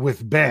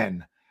with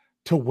Ben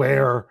to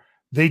where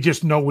they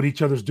just know what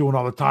each other's doing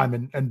all the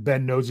time, and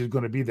Ben knows he's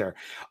going to be there.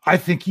 I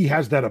think he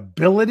has that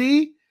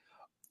ability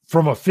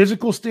from a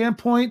physical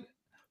standpoint,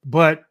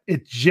 but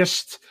it's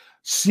just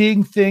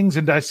seeing things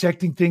and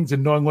dissecting things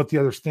and knowing what the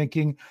other's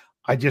thinking.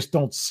 I just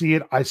don't see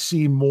it. I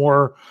see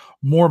more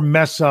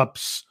mess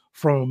ups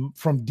from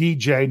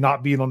DJ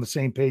not being on the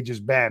same page as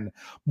Ben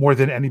more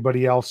than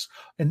anybody else.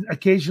 And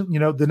occasionally,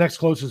 the next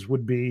closest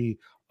would be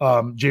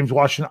James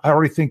Washington. I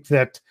already think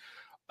that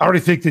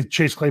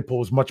Chase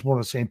Claypool is much more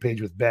on the same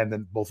page with Ben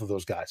than both of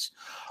those guys.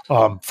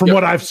 From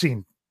what I've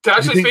seen. To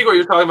actually speak what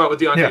you're talking about with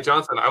Deontay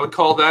Johnson, I would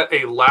call that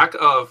a lack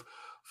of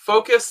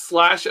focus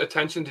 /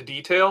 attention to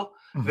detail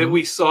that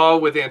we saw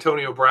with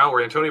Antonio Brown,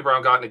 where Antonio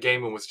Brown got in a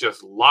game and was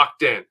just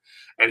locked in.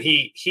 And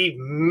he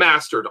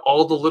mastered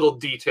all the little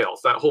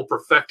details, that whole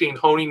perfecting,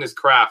 honing his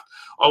craft,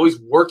 always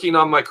working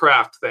on my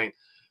craft thing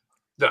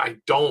that I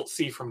don't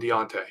see from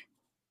Deontay.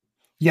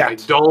 Yeah. I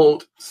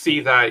don't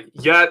see that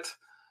yet.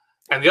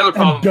 And the other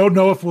problem, don't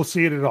know if we'll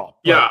see it at all.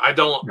 Yeah, I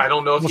don't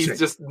know if he's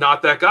just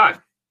not that guy.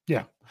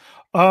 Yeah.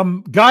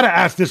 Gotta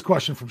ask this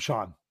question from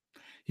Sean.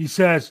 He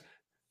says,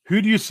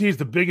 who do you see as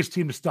the biggest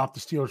team to stop the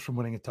Steelers from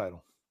winning a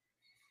title?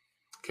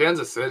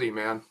 Kansas City,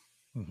 man.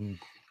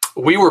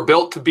 We were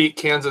built to beat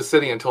Kansas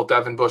City until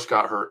Devin Bush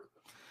got hurt.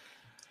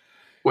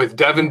 With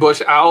Devin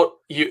Bush out,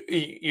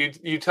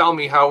 you tell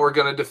me how we're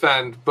going to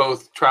defend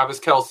both Travis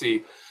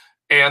Kelce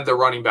and the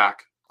running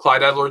back,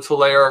 Clyde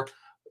Edwards-Helaire,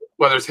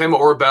 whether it's him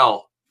or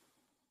Bell.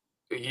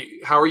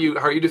 How are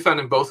you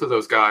defending both of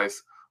those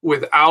guys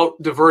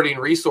without diverting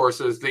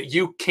resources that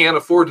you can't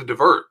afford to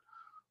divert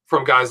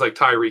from guys like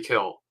Tyreek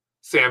Hill,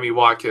 Sammy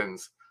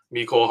Watkins,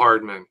 Mecole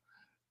Hardman?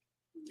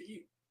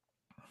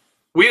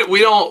 We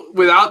don't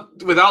without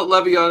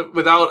Le'Veon,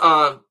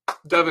 without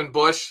Devin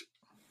Bush.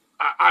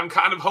 I'm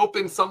kind of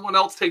hoping someone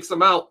else takes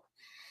them out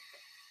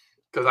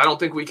because I don't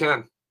think we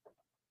can.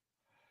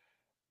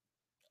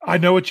 I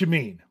know what you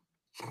mean.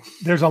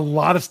 There's a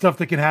lot of stuff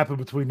that can happen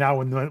between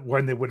now and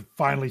when they would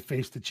finally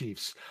face the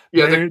Chiefs.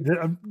 Yeah,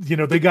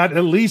 they got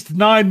at least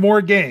 9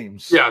 more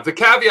games. Yeah,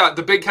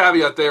 the big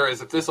caveat there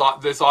is if this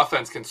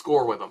offense can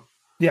score with them.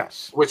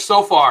 Yes. Which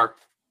so far,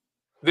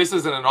 this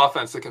isn't an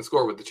offense that can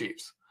score with the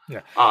Chiefs.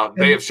 Yeah.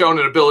 They have shown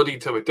an ability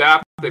to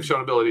adapt. They've shown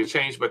an ability to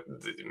change, but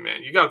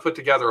man, you got to put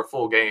together a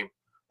full game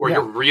where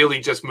you're really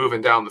just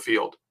moving down the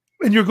field.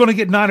 And you're going to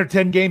get 9 or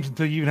 10 games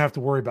until you even have to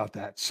worry about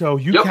that. So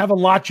you have a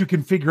lot you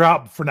can figure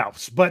out for now.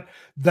 But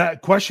the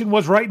question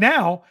was right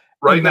now.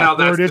 Right now,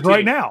 that's where it is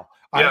right now.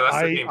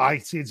 Yeah, I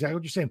see exactly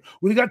what you're saying.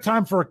 We got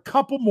time for a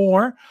couple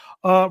more.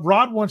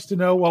 Rod wants to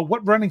know,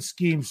 what running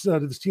schemes do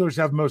the Steelers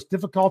have most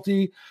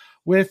difficulty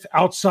with,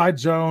 outside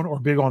zone or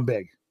big on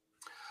big?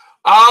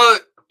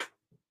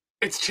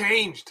 It's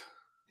changed.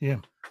 Yeah.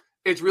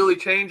 It's really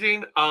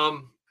changing.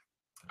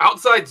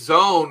 Outside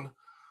zone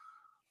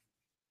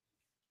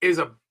is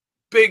a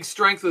big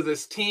strength of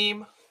this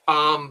team,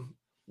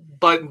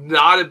 but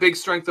not a big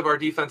strength of our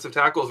defensive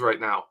tackles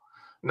right now.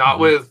 Not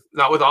with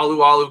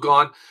Alu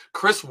gone.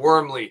 Chris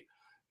Wormley,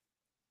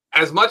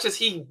 as much as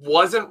he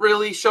wasn't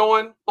really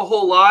showing a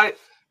whole lot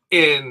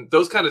in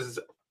those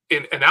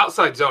in an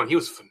outside zone, he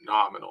was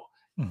phenomenal.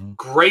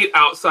 Great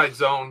outside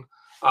zone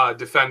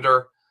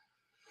defender.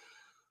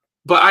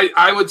 But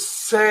I would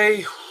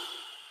say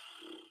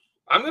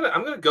I'm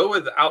gonna go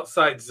with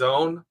outside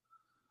zone.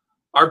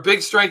 Our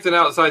big strength in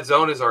outside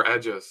zone is our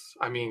edges.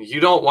 I mean, you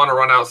don't want to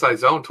run outside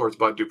zone towards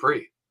Bud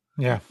Dupree.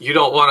 Yeah. You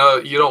don't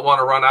want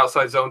to run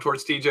outside zone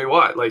towards TJ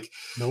Watt. Like,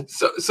 nope.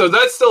 So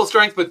that's still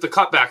strength, but the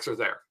cutbacks are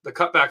there. The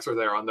cutbacks are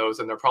there on those,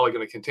 and they're probably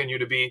going to continue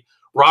to be.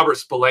 Robert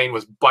Spillane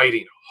was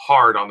biting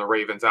hard on the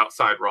Ravens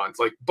outside runs,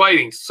 like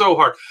biting so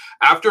hard.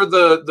 After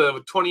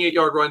the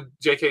 28-yard run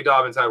J.K.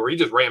 Dobbins had where he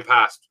just ran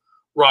past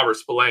Robert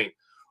Spillane.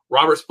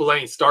 Robert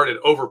Spillane started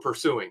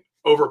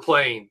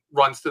overplaying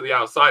runs to the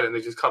outside, and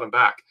they just cut him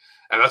back.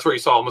 And that's where you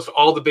saw almost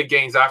all the big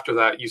gains after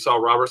that. You saw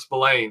Robert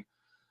Spillane,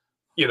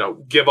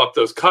 give up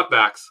those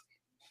cutbacks.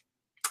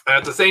 And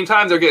at the same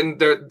time,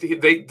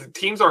 the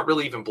teams aren't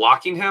really even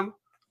blocking him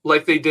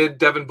like they did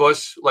Devin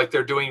Bush, like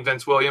they're doing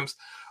Vince Williams.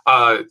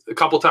 A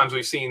couple times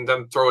we've seen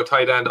them throw a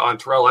tight end on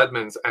Terrell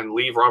Edmonds and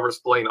leave Robert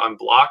Spillane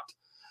unblocked,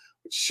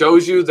 which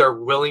shows you they're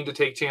willing to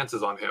take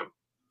chances on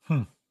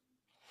him.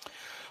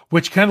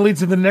 Which kind of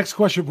leads to the next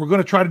question. We're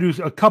going to try to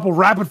do a couple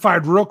rapid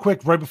fire real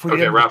quick right before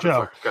the end of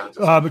the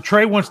show. But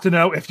Trey wants to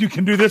know, if you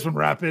can do this one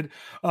rapid,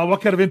 what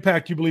kind of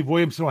impact you believe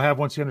Williamson will have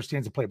once he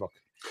understands the playbook?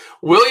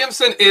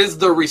 Williamson is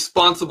the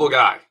responsible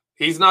guy.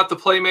 He's not the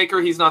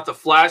playmaker. He's not the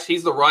flash.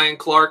 He's the Ryan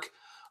Clark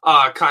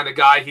kind of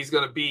guy. He's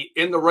going to be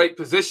in the right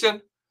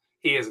position.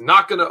 He is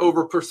not going to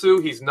over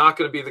pursue. He's not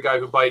going to be the guy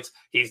who bites.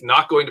 He's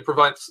not going to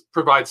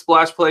provide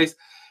splash plays.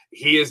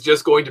 He is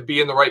just going to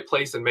be in the right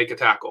place and make a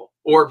tackle,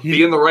 or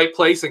be in the right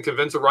place and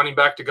convince a running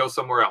back to go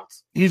somewhere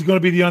else. He's going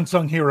to be the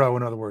unsung hero,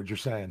 in other words, you're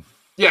saying.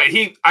 Yeah,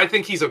 I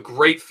think he's a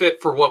great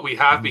fit for what we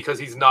have because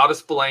he's not a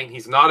Spillane,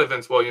 he's not a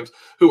Vince Williams,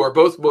 who are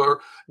both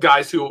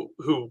guys who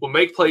will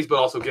make plays but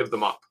also give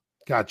them up.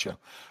 Gotcha.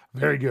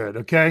 Very good.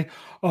 Okay.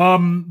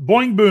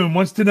 Boing Boom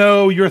wants to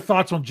know your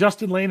thoughts on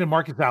Justin Layne and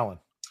Marcus Allen.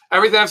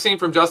 Everything I've seen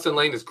from Justin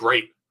Layne is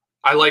great.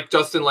 I like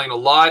Justin Layne a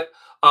lot.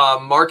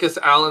 Marcus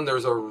Allen,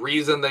 there's a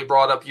reason they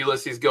brought up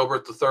Ulysses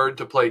Gilbert III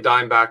to play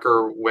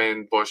dimebacker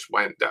when Bush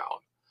went down.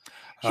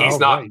 He's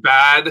not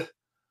bad,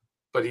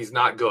 but he's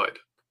not good.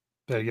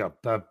 There you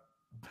go.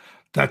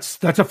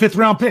 That's a fifth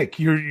round pick.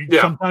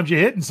 Sometimes you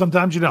hit and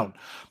sometimes you don't.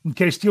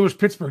 Okay, Steelers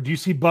Pittsburgh. Do you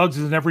see Buggs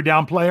as an every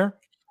down player?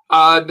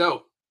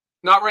 No,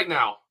 not right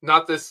now.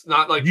 Not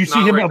like. Do you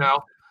see him right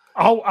now?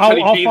 I'll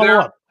follow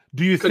up.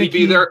 Do you think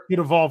he could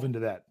evolve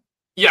into that?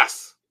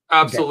 Yes.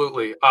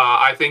 Absolutely. Okay.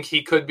 I think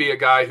he could be a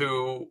guy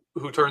who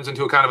turns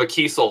into a kind of a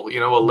Kiesel,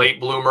 a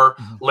late bloomer,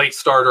 late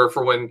starter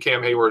for when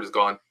Cam Hayward is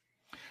gone.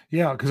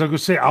 Yeah, because I was going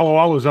to say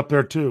Alualu's up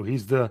there too.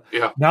 He's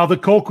now the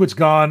Colquitt's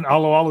gone.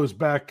 Alualu's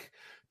back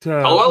to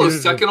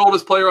Alualu's second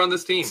oldest player on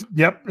this team.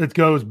 Yep, it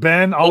goes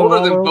Ben Alualu.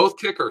 Older than both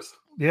kickers.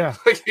 Yeah,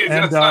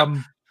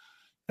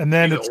 and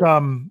then it's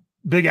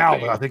Big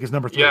Al. I think is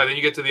number 3. Yeah, then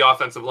you get to the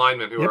offensive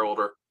linemen who are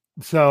older.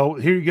 So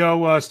here you go,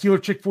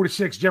 Steeler Chick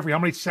 46. Jeffrey, how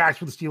many sacks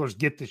will the Steelers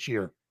get this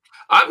year?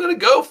 I'm going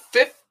to go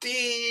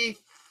 55.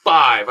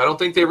 I don't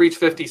think they reached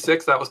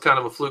 56. That was kind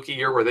of a fluky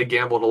year where they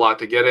gambled a lot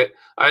to get it.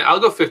 I'll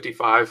go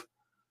 55.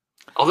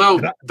 Although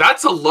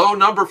that's a low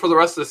number for the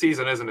rest of the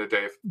season, isn't it,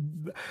 Dave?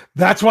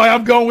 That's why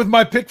I'm going with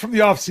my pick from the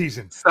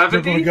offseason.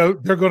 70?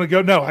 They're going to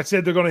go. No, I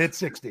said they're going to hit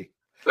 60.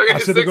 They're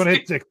going to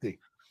hit 60.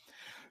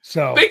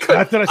 So they could.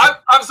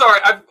 I'm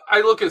sorry.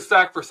 I look at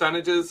sack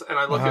percentages and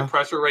I look at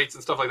pressure rates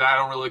and stuff like that. I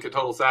don't really look at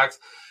total sacks.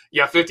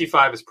 Yeah,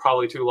 55 is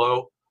probably too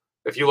low.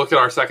 If you look at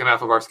our second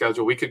half of our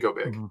schedule, we could go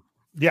big.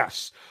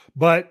 Yes,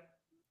 but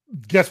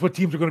guess what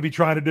teams are going to be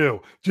trying to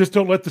do? Just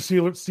don't let the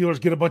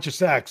Steelers get a bunch of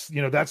sacks.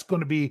 That's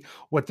going to be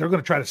what they're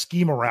going to try to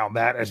scheme around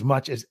that as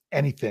much as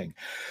anything.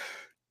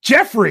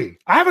 Jeffrey,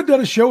 I haven't done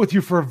a show with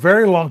you for a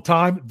very long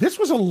time. This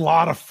was a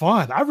lot of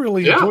fun. I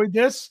really enjoyed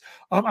this.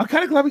 I'm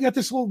kind of glad we got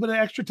this little bit of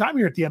extra time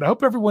here at the end. I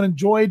hope everyone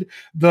enjoyed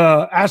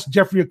the Ask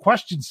Jeffrey a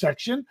Question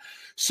section.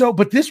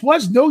 But this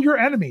was Know Your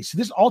Enemy. So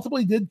this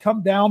ultimately did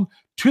come down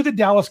to the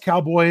Dallas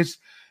Cowboys.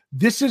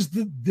 This is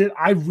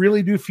I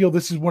really do feel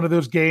this is one of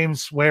those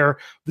games where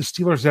the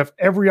Steelers have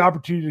every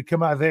opportunity to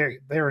come out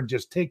there and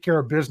just take care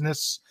of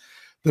business.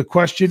 The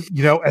question,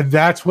 and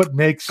that's what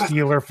makes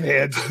Steeler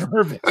fans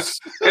nervous.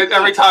 And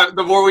every time,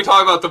 the more we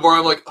talk about, the more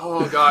I'm like,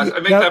 oh gosh, I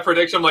make that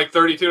prediction, I'm like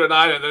 32-9,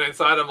 and then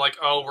inside I'm like,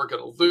 oh, we're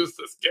going to lose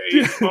this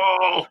game.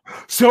 Oh.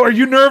 So are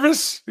you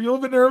nervous? Are you a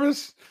little bit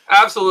nervous?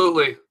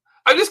 Absolutely.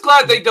 I'm just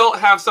glad they don't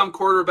have some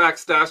quarterback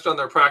stashed on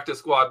their practice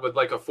squad with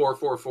like a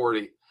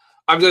 4.40.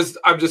 I'm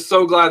just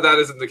so glad that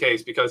isn't the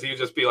case, because he'd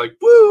just be like,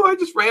 woo, I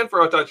just ran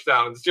for a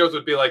touchdown. And the Steelers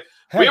would be like,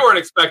 we weren't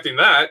expecting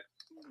that.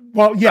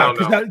 Well, yeah,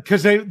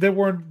 because they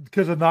weren't,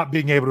 because of not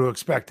being able to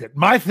expect it.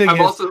 My thing I'm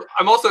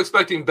also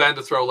expecting Ben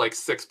to throw like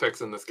 6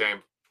 picks in this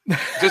game,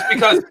 just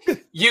because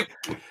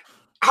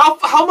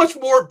how much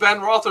more Ben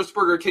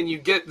Roethlisberger can you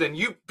get than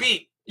you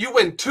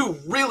win 2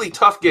 really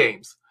tough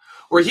games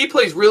where he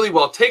plays really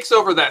well, takes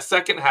over that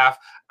second half,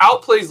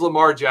 outplays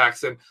Lamar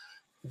Jackson,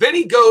 then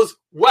he goes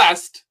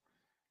west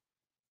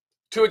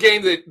to a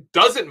game that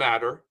doesn't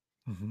matter,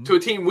 to a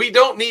team we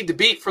don't need to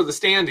beat for the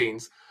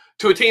standings,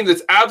 to a team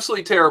that's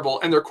absolutely terrible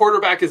and their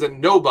quarterback is a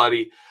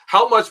nobody,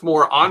 how much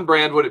more on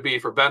brand would it be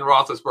for Ben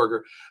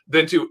Roethlisberger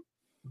than to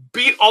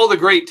beat all the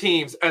great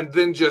teams and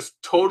then just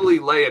totally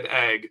lay an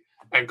egg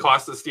and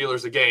cost the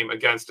Steelers a game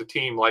against a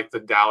team like the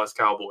Dallas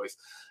Cowboys?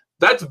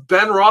 That's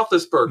Ben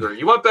Roethlisberger.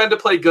 You want Ben to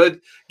play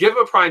good? Give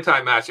him a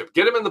primetime matchup.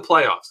 Get him in the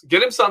playoffs.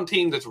 Get him some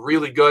team that's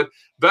really good.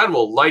 Ben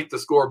will light the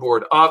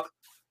scoreboard up.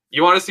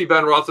 You want to see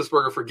Ben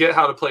Roethlisberger forget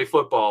how to play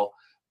football?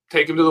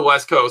 Take him to the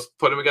West Coast.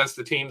 Put him against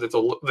a team that's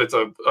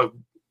a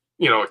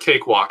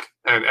cakewalk,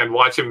 and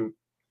watch him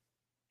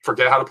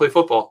forget how to play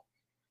football.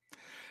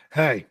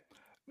 Hey,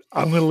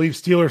 I'm going to leave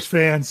Steelers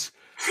fans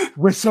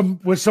with some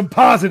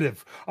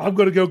positive. I'm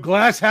going to go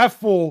glass half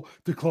full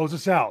to close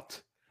us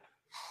out.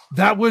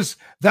 That was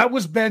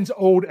Ben's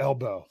old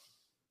elbow.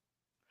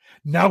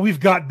 Now we've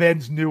got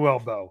Ben's new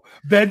elbow.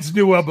 Ben's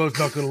new elbow is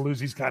not going to lose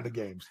these kind of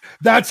games.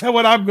 That's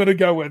what I'm going to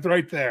go with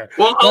right there.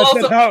 Well,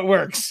 that's how it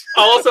works.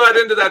 I'll also add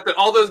into that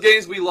all those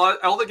games we lost,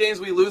 all the games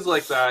we lose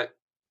like that,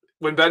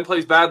 when Ben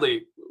plays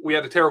badly, we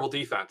had a terrible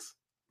defense.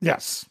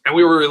 Yes. And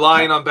we were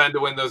relying on Ben to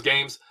win those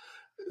games.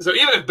 So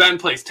even if Ben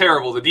plays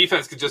terrible, the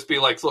defense could just be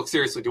like, look,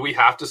 seriously, do we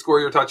have to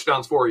score your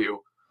touchdowns for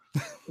you?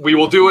 We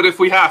will do it if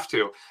we have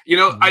to.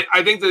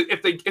 I think that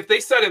if they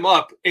set him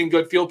up in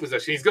good field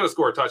position, he's going to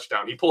score a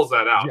touchdown. He pulls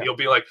that out. Yeah. He'll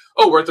be like,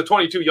 oh, we're at the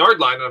 22-yard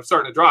line and I'm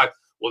starting to drive.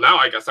 Well, now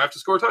I guess I have to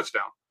score a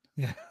touchdown.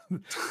 Yeah.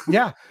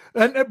 Yeah.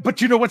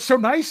 But you know what's so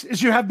nice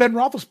is you have Ben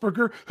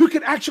Roethlisberger who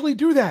can actually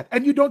do that.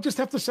 And you don't just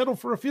have to settle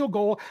for a field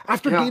goal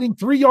after gaining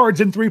 3 yards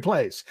in 3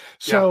 plays.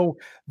 So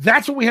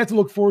that's what we have to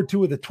look forward to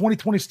with the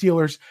 2020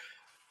 Steelers.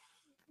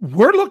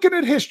 We're looking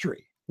at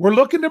history. We're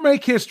looking to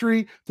make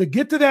history to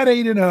get to that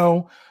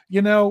 8-0.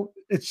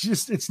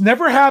 It's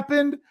never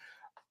happened.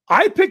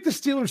 I picked the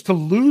Steelers to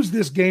lose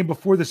this game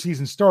before the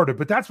season started,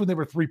 but that's when they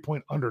were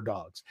 3-point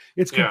underdogs.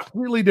 It's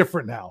completely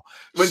different now.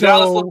 When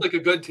Dallas looked like a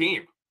good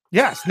team.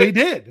 Yes, they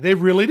did. They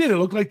really did. It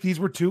looked like these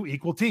were 2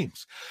 equal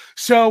teams.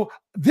 So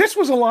this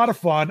was a lot of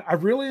fun. I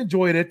really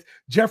enjoyed it.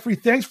 Jeffrey,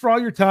 thanks for all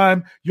your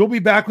time. You'll be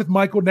back with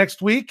Michael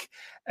next week.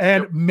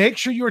 And make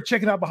sure you are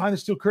checking out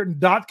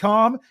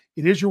BehindTheSteelCurtain.com.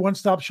 It is your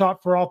one-stop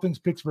shop for all things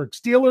Pittsburgh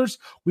Steelers.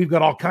 We've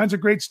got all kinds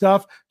of great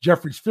stuff.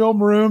 Jeffrey's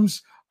film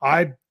rooms.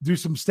 I do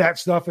some stat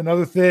stuff and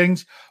other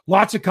things.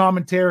 Lots of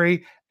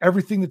commentary.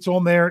 Everything that's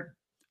on there,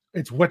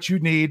 it's what you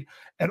need.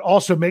 And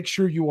also make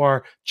sure you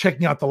are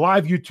checking out the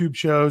live YouTube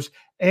shows.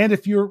 And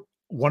if you're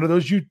one of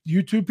those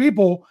YouTube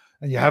people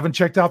and you haven't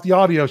checked out the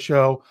audio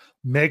show,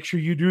 make sure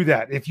you do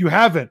that. If you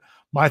haven't,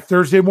 my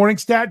Thursday morning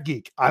Stat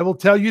Geek, I will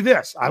tell you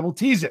this. I will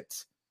tease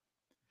it.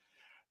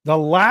 The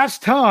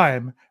last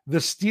time the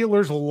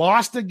Steelers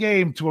lost a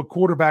game to a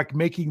quarterback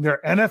making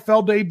their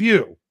NFL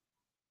debut,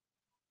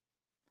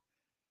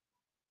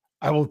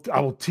 I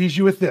will tease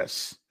you with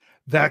this.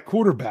 That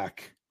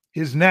quarterback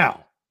is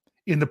now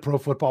in the Pro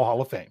Football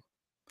Hall of Fame.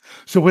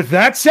 So with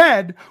that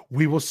said,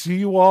 we will see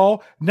you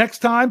all next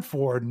time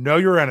for Know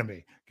Your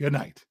Enemy. Good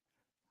night.